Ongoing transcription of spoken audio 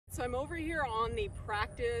So I'm over here on the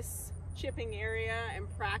practice chipping area and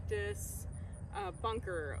practice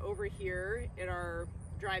bunker over here at our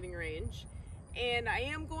driving range. And I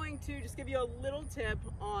am going to just give you a little tip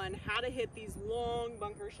on how to hit these long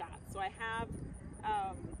bunker shots. So I have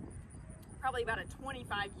probably about a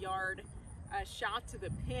 25-yard shot to the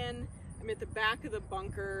pin. I'm at the back of the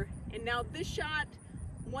bunker. And now this shot,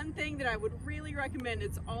 one thing that I would really recommend,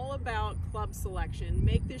 it's all about club selection.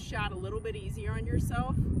 Make this shot a little bit easier on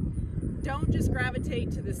yourself. Don't just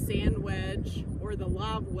gravitate to the sand wedge or the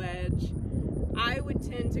lob wedge. I would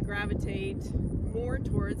tend to gravitate more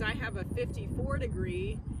towards, I have a 54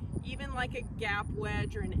 degree, even like a gap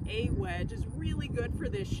wedge or an A wedge is really good for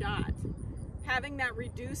this shot. Having that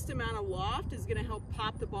reduced amount of loft is gonna help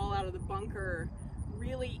pop the ball out of the bunker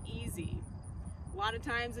really easy. A lot of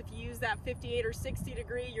times if you use that 58 or 60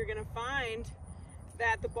 degree, you're gonna find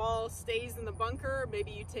that the ball stays in the bunker,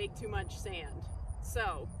 maybe you take too much sand.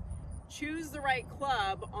 So choose the right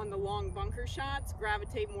club on the long bunker shots,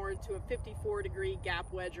 gravitate more to a 54 degree gap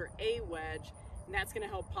wedge or A wedge, and that's gonna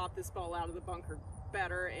help pop this ball out of the bunker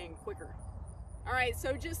better and quicker. All right,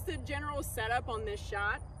 so just the general setup on this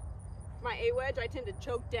shot. My A wedge, I tend to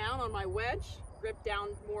choke down on my wedge, grip down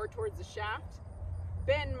more towards the shaft,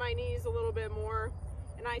 bend my knees a little bit more,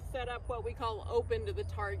 and I set up what we call open to the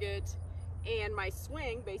target, and my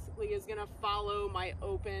swing basically is gonna follow my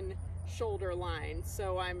open shoulder line.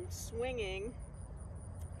 So I'm swinging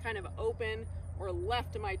kind of open or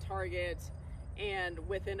left to my target and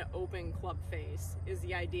with an open club face is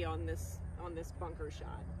the idea on this bunker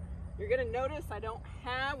shot. You're gonna notice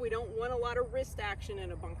we don't want a lot of wrist action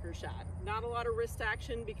in a bunker shot. Not a lot of wrist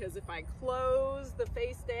action, because if I close the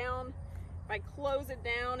face down, if I close it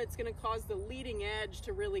down, it's gonna cause the leading edge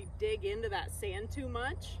to really dig into that sand too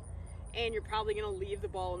much, and you're probably gonna leave the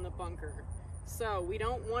ball in the bunker. So we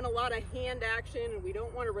don't want a lot of hand action, and we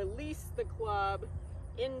don't want to release the club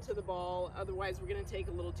into the ball, otherwise we're going to take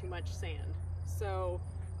a little too much sand. So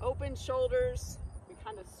open shoulders, we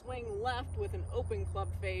kind of swing left with an open club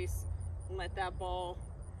face and let that ball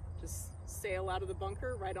just sail out of the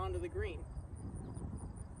bunker right onto the green.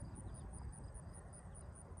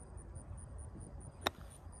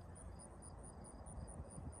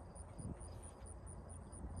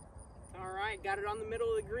 All right, got it on the middle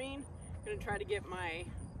of the green. Gonna try to get my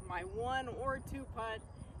 1 or 2 putt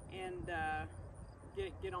and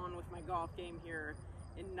get on with my golf game here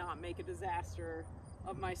and not make a disaster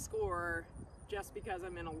of my score just because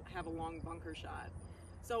I'm gonna have a long bunker shot.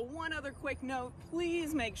 So one other quick note,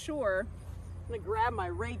 please make sure, I'm gonna grab my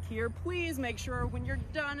rake here, please make sure when you're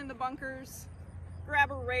done in the bunkers,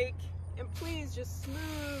 grab a rake and please just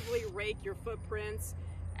smoothly rake your footprints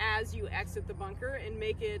as you exit the bunker and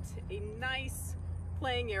make it a nice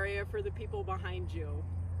playing area for the people behind you.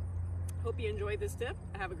 Hope you enjoyed this tip.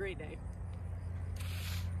 Have a great day.